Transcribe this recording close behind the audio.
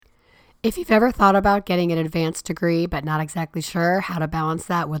If you've ever thought about getting an advanced degree but not exactly sure how to balance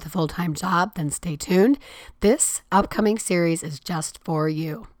that with a full-time job, then stay tuned. This upcoming series is just for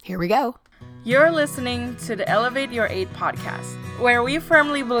you. Here we go. You're listening to the Elevate Your 8 podcast, where we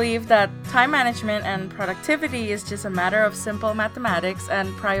firmly believe that time management and productivity is just a matter of simple mathematics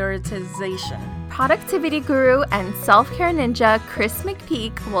and prioritization. Productivity guru and self-care ninja Chris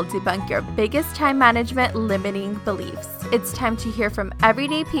McPeak will debunk your biggest time management limiting beliefs. It's time to hear from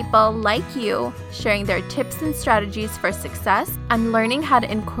everyday people like you, sharing their tips and strategies for success and learning how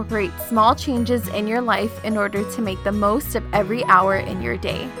to incorporate small changes in your life in order to make the most of every hour in your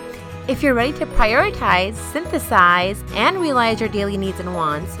day. If you're ready to prioritize, synthesize, and realize your daily needs and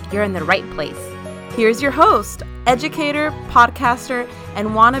wants, you're in the right place. Here's your host, educator, podcaster, and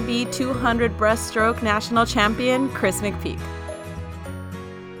wannabe 200 breaststroke national champion, Chris McPeak.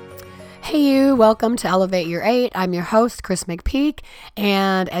 Hey you, welcome to Elevate Your 8. I'm your host, Chris McPeak,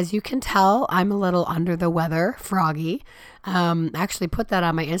 and as you can tell, I'm a little under the weather, froggy. I actually put that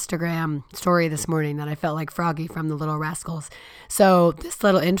on my Instagram story this morning that I felt like Froggy from the Little Rascals. So this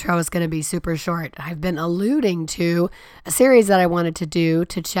little intro is going to be super short. I've been alluding to a series that I wanted to do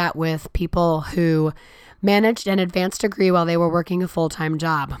to chat with people who managed an advanced degree while they were working a full-time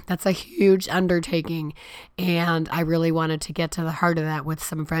job. That's a huge undertaking, and I really wanted to get to the heart of that with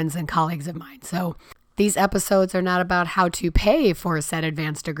some friends and colleagues of mine. So these episodes are not about how to pay for said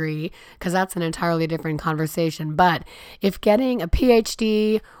advanced degree, because that's an entirely different conversation. But if getting a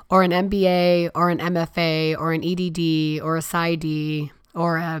PhD or an MBA or an MFA or an EDD or a PsyD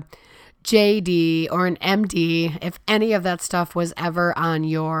or a JD or an MD, if any of that stuff was ever on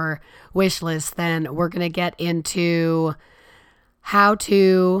your wish list, then we're going to get into how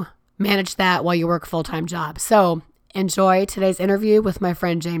to manage that while you work a full-time job. So enjoy today's interview with my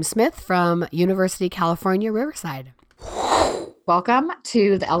friend James Smith from University of California, Riverside. Welcome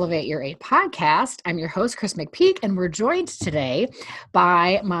to the Elevate Your 8 podcast. I'm your host, Chris McPeak, and we're joined today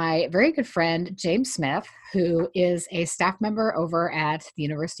by my very good friend, James Smith, who is a staff member over at the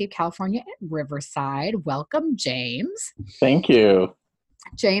University of California at Riverside. Welcome, James. Thank you.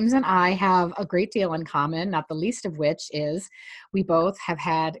 James and I have a great deal in common, not the least of which is we both have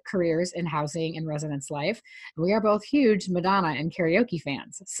had careers in housing and residence life. We are both huge Madonna and karaoke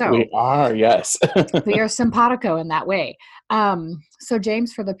fans. So we are, yes. we are simpatico in that way. So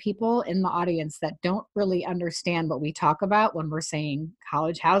James, for the people in the audience that don't really understand what we talk about when we're saying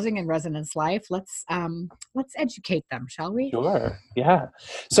college housing and residence life, let's educate them, shall we? Sure. Yeah.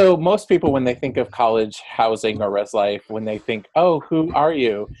 So most people, when they think of college housing or res life, when they think, oh, who are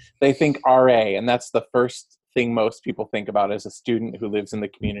you? They think RA, and that's the first thing most people think about as a student who lives in the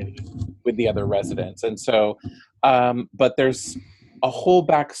community with the other residents. And so, but there's a whole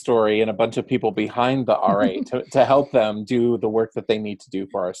backstory and a bunch of people behind the RA to help them do the work that they need to do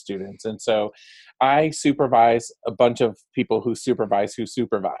for our students. And so I supervise a bunch of people who supervise.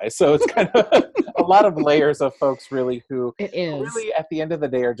 So it's kind of a lot of layers of folks really who really at the end of the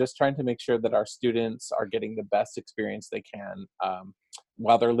day are just trying to make sure that our students are getting the best experience they can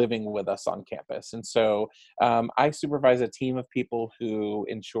while they're living with us on campus. And so I supervise a team of people who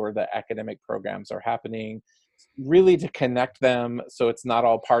ensure that academic programs are happening, really to connect them so it's not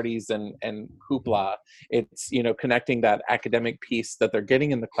all parties and hoopla. It's, connecting that academic piece that they're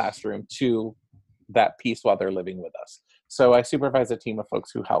getting in the classroom to that piece while they're living with us. So I supervise a team of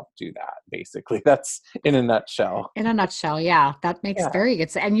folks who help do that, basically. That's in a nutshell. In a nutshell, yeah. That makes very good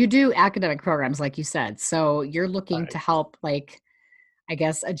sense. And you do academic programs, like you said. So you're looking to help,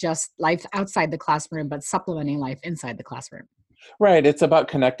 adjust life outside the classroom, but supplementing life inside the classroom. Right. It's about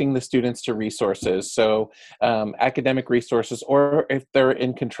connecting the students to resources. So academic resources, or if they're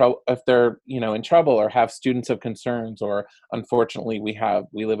in control, if they're, in trouble or have students of concerns, or unfortunately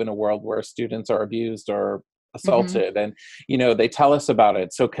we live in a world where students are abused or assaulted and, they tell us about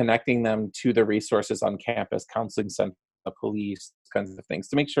it. So connecting them to the resources on campus, counseling center, the police, kinds of things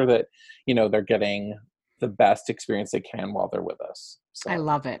to make sure that, they're getting the best experience they can while they're with us. So, I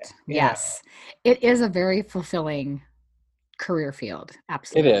love it. Yeah. Yes. It is a very fulfilling career field.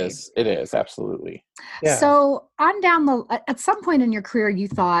 Absolutely. It is. Absolutely. Yeah. So at some point in your career, you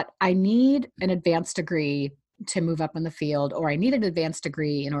thought, I need an advanced degree to move up in the field, or I need an advanced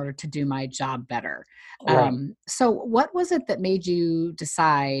degree in order to do my job better. Right. So what was it that made you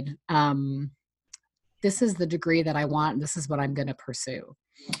decide, this is the degree that I want, and this is what I'm going to pursue?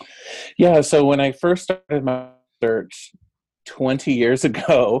 Yeah. So when I first started my research 20 years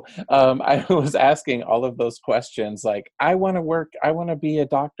ago, I was asking all of those questions like, I want to be a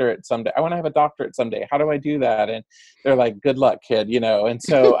doctorate someday. I want to have a doctorate someday. How do I do that? And they're like, good luck, kid, And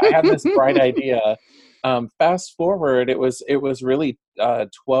so I had this bright idea Fast forward, it was really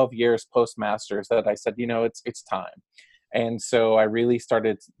 12 years post-masters that I said, it's time. And so I really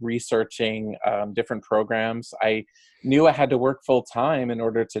started researching different programs. I knew I had to work full time in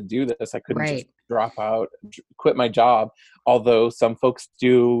order to do this. I couldn't just Right. drop out, quit my job. Although some folks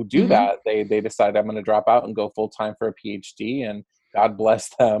do Mhm. that. They decide I'm going to drop out and go full time for a PhD, and God bless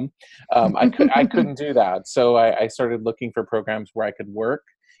them. I couldn't do that, so I started looking for programs where I could work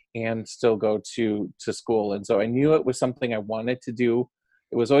and still go to school. And so I knew it was something I wanted to do.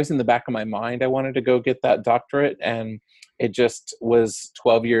 It was always in the back of my mind. I wanted to go get that doctorate, and it just was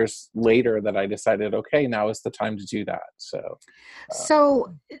 12 years later that I decided, okay, now is the time to do that. So, uh,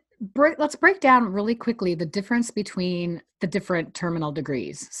 So let's break down really quickly the difference between the different terminal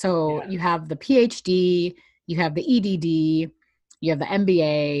degrees. So yeah, you have the PhD, you have the EDD, you have the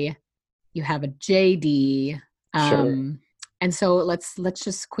MBA, you have a JD. sure. And so let's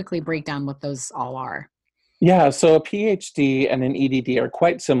just quickly break down what those all are. Yeah, so a PhD and an EDD are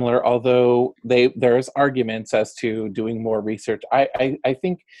quite similar, although there's arguments as to doing more research. I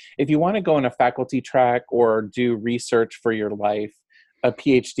think if you want to go on a faculty track or do research for your life, a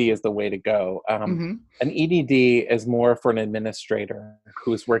PhD is the way to go. Hmm. An EDD is more for an administrator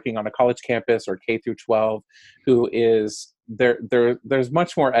who's working on a college campus or K through 12, who is there's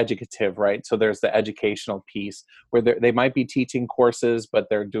much more educative, right? So there's the educational piece where they might be teaching courses, but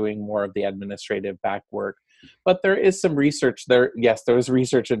they're doing more of the administrative back work. But there is some research there. Yes, there is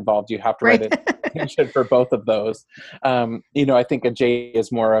research involved. You have to write Right. a dissertation for both of those. I think a J is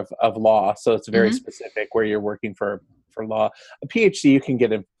more of law, so it's very Hmm. specific where you're working for law. A PhD you can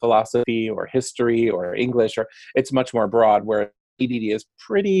get in philosophy or history or English, or it's much more broad. Where EDD is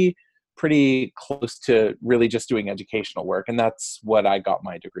pretty close to really just doing educational work, and that's what I got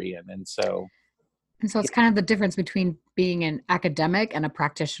my degree in. And so, And so it's kind of the difference between being an academic and a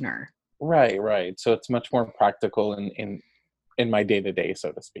practitioner. right, right. So it's much more practical in my day to day,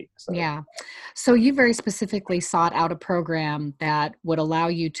 so to speak. So. Yeah. So you very specifically sought out a program that would allow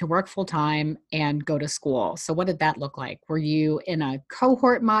you to work full time and go to school. So what did that look like? Were you in a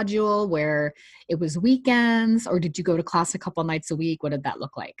cohort module where it was weekends, or did you go to class a couple nights a week? What did that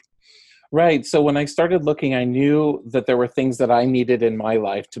look like? Right. So when I started looking, I knew that there were things that I needed in my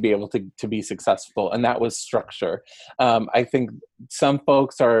life to be able to be successful, and that was structure. I think some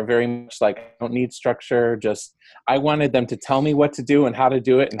folks are very much like, I don't need structure. Just I wanted them to tell me what to do and how to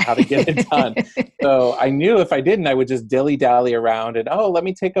do it and how to get it done. So I knew if I didn't, I would just dilly dally around and, oh, let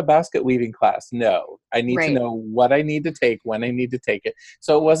me take a basket weaving class. No, I need to Right. know what I need to take, when I need to take it.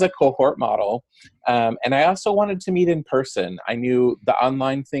 So it was a cohort model. And I also wanted to meet in person. I knew the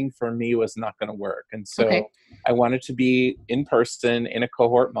online thing for me was not going to work. And so Okay. I wanted to be in person in a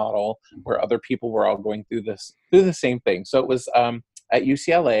cohort model where other people were all going through the same thing. So it was at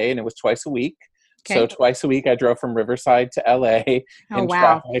UCLA, and it was twice a week. So Okay. twice a week I drove from Riverside to LA Oh, in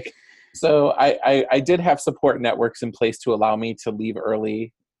wow. traffic. So I did have support networks in place to allow me to leave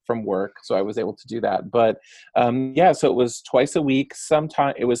early from work, so I was able to do that. But yeah, so it was twice a week.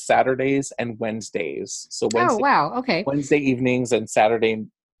 Sometime it was Saturdays and Wednesdays. So Oh, wow. Okay. Wednesday evenings and Saturday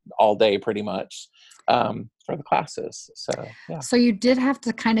all day, pretty much, for the classes. So yeah, So you did have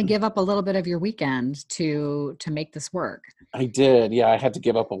to kind of give up a little bit of your weekend to make this work. I did. Yeah, I had to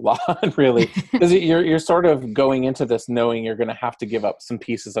give up a lot, really, because you're sort of going into this knowing you're going to have to give up some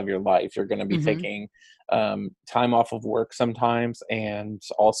pieces of your life. You're going to be Hmm. taking time off of work sometimes, and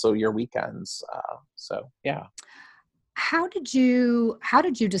also your weekends. So yeah. How did you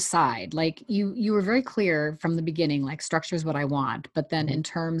decide? Like you were very clear from the beginning, like structure is what I want, but then Mhm. in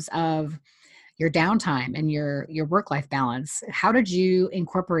terms of your downtime and your work life balance, how did you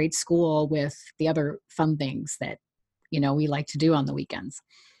incorporate school with the other fun things that we like to do on the weekends?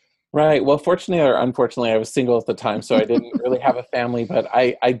 Right. Well, fortunately or unfortunately, I was single at the time, so I didn't really have a family. But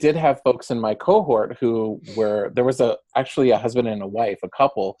I did have folks in my cohort who were there was actually a husband and a wife, a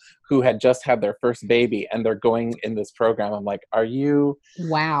couple who had just had their first baby, and they're going in this program. I'm like, are you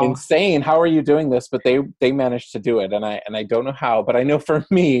Wow. insane? How are you doing this? But they managed to do it, and I don't know how, but I know for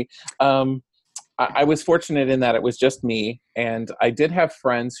me, I was fortunate in that it was just me, and I did have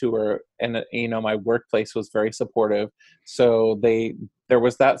friends who were, and my workplace was very supportive, so there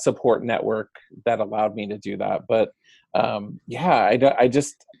was that support network that allowed me to do that. But yeah,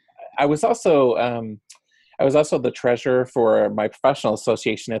 I was also I was also the treasurer for my professional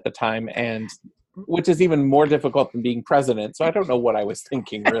association at the time, and which is even more difficult than being president. So I don't know what I was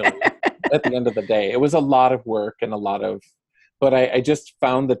thinking really. At the end of the day, it was a lot of work and a lot of, but I just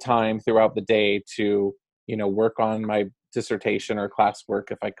found the time throughout the day to, work on my dissertation or classwork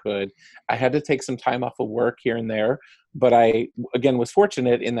if I could. I had to take some time off of work here and there, But I, again, was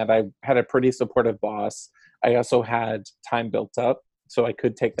fortunate in that I had a pretty supportive boss. I also had time built up, so I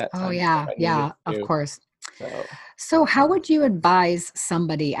could take that Oh time yeah, if I needed yeah, of to. course. So So how would you advise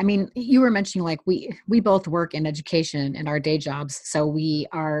somebody? I mean, you were mentioning like we both work in education in our day jobs, so we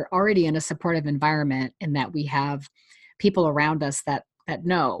are already in a supportive environment in that we have people around us that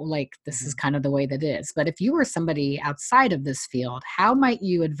know like this is mhm. kind of the way that it is. But if you were somebody outside of this field, how might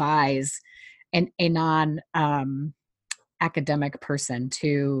you advise a non academic person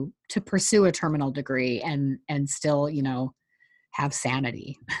to pursue a terminal degree and still, have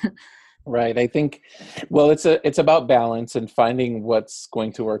sanity? Right. I think, well, it's about balance and finding what's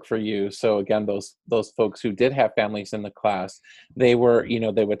going to work for you. So again, those folks who did have families in the class, they were,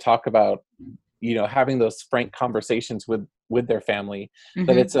 they would talk about, having those frank conversations with their family,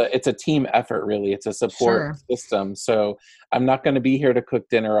 that Hmm. it's a team effort, really. It's a support Sure. system. So I'm not going to be here to cook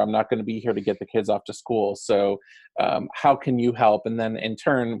dinner. I'm not going to be here to get the kids off to school. So how can you help? And then in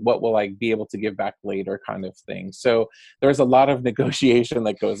turn, what will I be able to give back later, kind of thing. So there's a lot of negotiation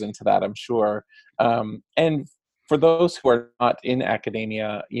that goes into that, I'm sure. And for those who are not in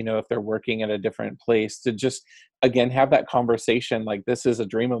academia, if they're working at a different place, to just, again, have that conversation like, this is a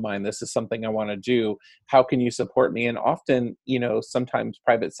dream of mine. This is something I want to do. How can you support me? And often, sometimes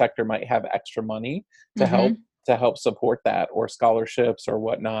private sector might have extra money to help Hmm. support that, or scholarships or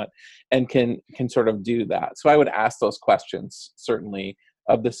whatnot, and can sort of do that. So I would ask those questions, certainly,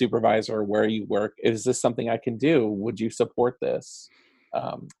 of the supervisor where you work. Is this something I can do? Would you support this?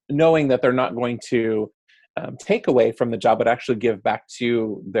 Knowing that they're not going to take away from the job, but actually give back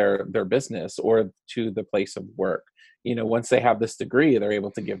to their business or to the place of work. Once they have this degree, they're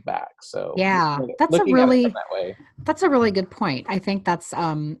able to give back. So Yeah, looking at it from that way. that's a really good point. I think that's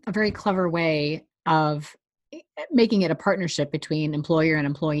a very clever way of making it a partnership between employer and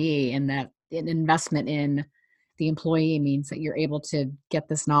employee, and that an investment in the employee means that you're able to get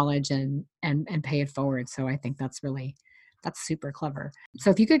this knowledge and pay it forward. So I think that's super clever. So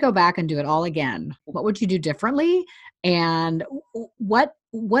if you could go back and do it all again, what would you do differently? And what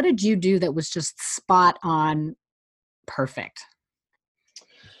did you do that was just spot on perfect?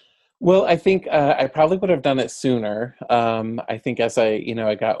 Well, I think I probably would have done it sooner. I think as I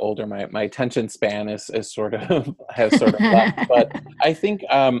got older, my attention span is sort of has sort of left. But I think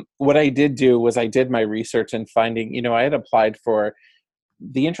what I did do was I did my research and finding, I had applied for.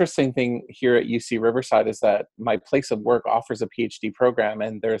 The interesting thing here at UC Riverside is that my place of work offers a PhD program,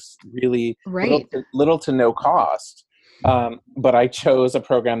 and there's really Right. little to no cost. But I chose a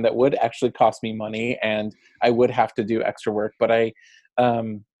program that would actually cost me money, and I would have to do extra work. But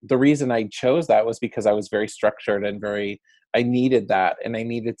the reason I chose that was because I was very structured and I needed that, and I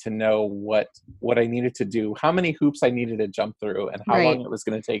needed to know what I needed to do, how many hoops I needed to jump through, and how long Right. it was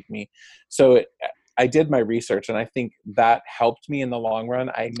going to take me. So I did my research, and I think that helped me in the long run.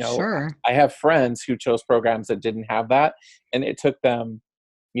 I know Sure. I have friends who chose programs that didn't have that, and it took them,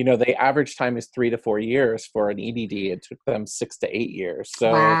 the average time is 3 to 4 years for an EDD. It took them 6 to 8 years.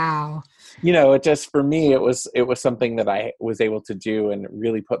 So, Wow. it just, for me, it was something that I was able to do and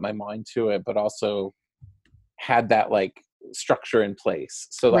really put my mind to it, but also had that like structure in place.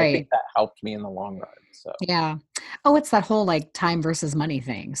 So I think Right. that helped me in the long run. So Yeah. Oh, it's that whole like time versus money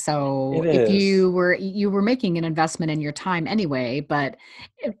thing. it So if is. you were making an investment in your time anyway, but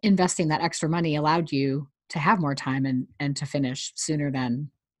investing that extra money allowed you to have more time and to finish sooner than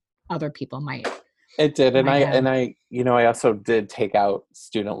other people It did, and might have. I also did take out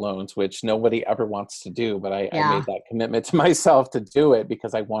student loans, which nobody ever wants to do, but I Yeah. made that commitment to myself to do it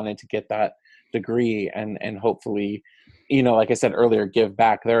because I wanted to get that degree and hopefully, like I said earlier, give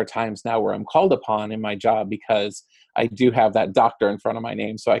back. There are times now where I'm called upon in my job because I do have that doctor in front of my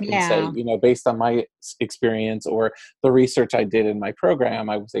name, so I can say, Yeah. based on my experience or the research I did in my program,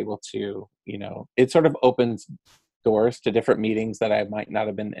 I was able to, it sort of opens doors to different meetings that I might not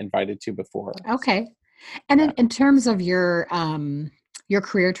have been invited to before. So, Okay. And yeah, in terms of your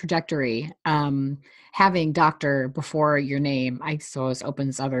career trajectory, having doctor before your name, I suppose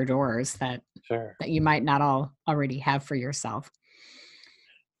opens other doors sure. that you might not all already have for yourself.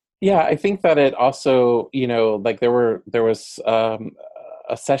 Yeah, I think that it also, like there was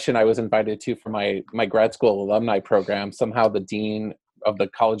a session I was invited to for my grad school alumni program. Somehow the dean of the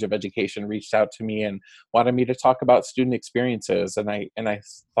College of Education reached out to me and wanted me to talk about student experiences, and I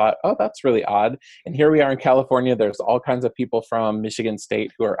thought, oh, that's really odd. And here we are in California. There's all kinds of people from Michigan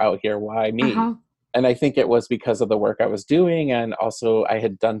State who are out here. Why me? Uh-huh. And I think it was because of the work I was doing, and also I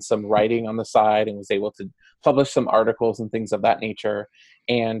had done some writing on the side and was able to published some articles and things of that nature.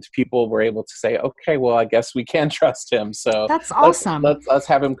 And people were able to say, okay, well, I guess we can trust him. So that's awesome. Let's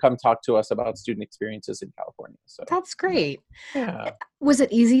have him come talk to us about student experiences in California. So that's great. Yeah. Was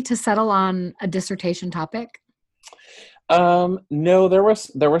it easy to settle on a dissertation topic? No, there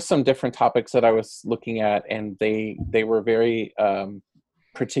was some different topics that I was looking at, and they were very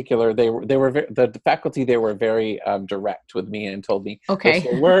particular. The faculty, they were very direct with me and told me, okay, this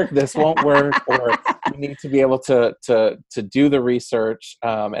will work, this won't work, or you need to be able to do the research.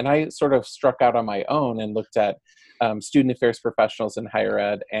 And I sort of struck out on my own and looked at student affairs professionals in higher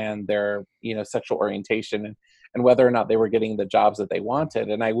ed and their sexual orientation and whether or not they were getting the jobs that they wanted.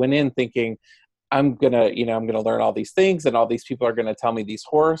 And I went in thinking, I'm gonna learn all these things, and all these people are gonna tell me these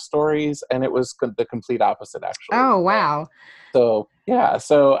horror stories, and it was the complete opposite, actually. Oh, wow! So yeah,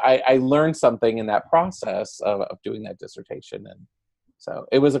 so I learned something in that process of doing that dissertation, and so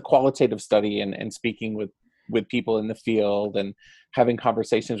it was a qualitative study and speaking with people in the field and having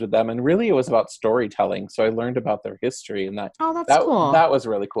conversations with them, and really it was about storytelling. So I learned about their history, and that's cool. That was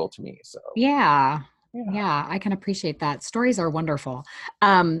really cool to me. So yeah, I can appreciate that. Stories are wonderful.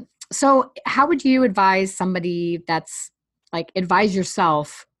 So how would you advise somebody that's advise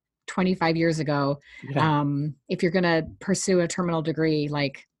yourself 25 years ago, if you're going to pursue a terminal degree,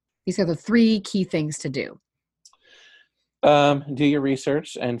 these are the 3 key things to do? Do your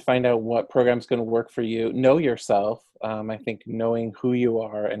research and find out what program is going to work for you. Know yourself. I think knowing who you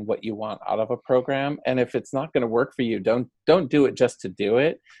are and what you want out of a program. And if it's not going to work for you, don't do it just to do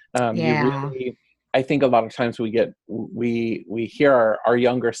it. I think a lot of times we hear our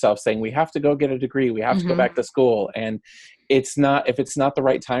younger self saying, we have to go get a degree. We have to go back to school. And if it's not the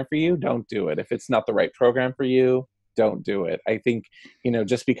right time for you, don't do it. If it's not the right program for you, don't do it. I think,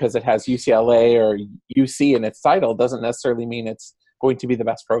 just because it has UCLA or UC in its title doesn't necessarily mean it's going to be the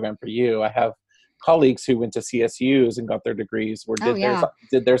best program for you. I have colleagues who went to CSUs and got their degrees or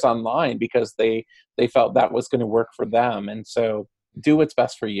did theirs online because they felt that was going to work for them. And so do what's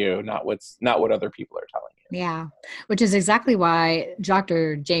best for you, not what other people are telling you. Yeah, which is exactly why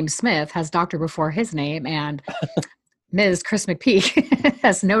Dr. James Smith has doctor before his name, and Ms. Chris McPeak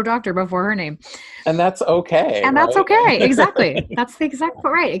has no doctor before her name. And that's okay. And that's okay. Exactly. That's the exact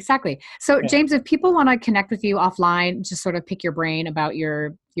right. Exactly. So James, if people want to connect with you offline, just sort of pick your brain about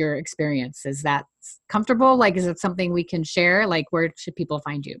your experience, is that comfortable? Is it something we can share? Where should people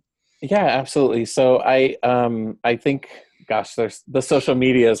find you? Yeah, absolutely. So I think, gosh, there's the social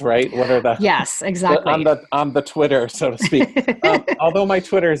medias, right? What are the yes, exactly on the Twitter, so to speak. Although my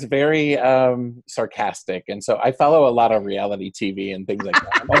Twitter is very sarcastic, and so I follow a lot of reality TV and things like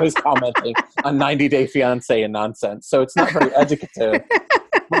that. I'm always commenting on 90 Day Fiancé and nonsense, so it's not very educative.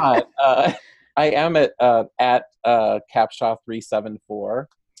 But I am at Capshaw374.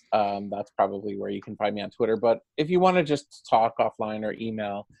 That's probably where you can find me on Twitter. But if you want to just talk offline or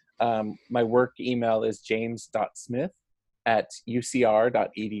email, my work email is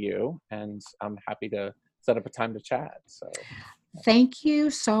james.smith@ucr.edu, and I'm happy to set up a time to chat. So thank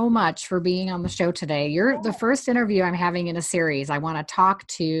you so much for being on the show today. You're the first interview I'm having in a series. I want to talk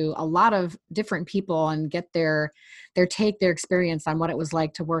to a lot of different people and get their experience on what it was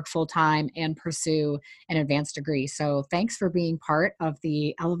like to work full-time and pursue an advanced degree. So thanks for being part of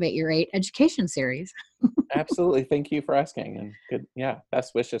the Elevate Your 8 education series. Absolutely. Thank you for asking, and good. Yeah.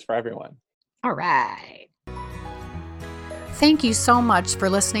 Best wishes for everyone. All right. Thank you so much for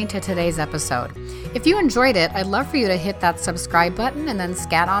listening to today's episode. If you enjoyed it, I'd love for you to hit that subscribe button and then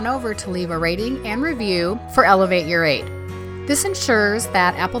scat on over to leave a rating and review for Elevate Your 8. This ensures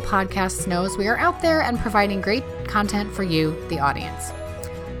that Apple Podcasts knows we are out there and providing great content for you, the audience.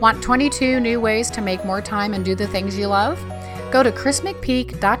 Want 22 new ways to make more time and do the things you love? Go to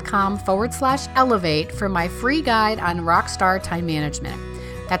chrismcpeak.com/elevate for my free guide on rockstar time management.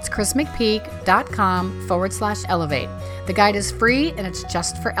 That's chrismcpeak.com/elevate. The guide is free and it's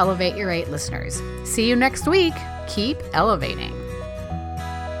just for Elevate Your 8 listeners. See you next week. Keep elevating.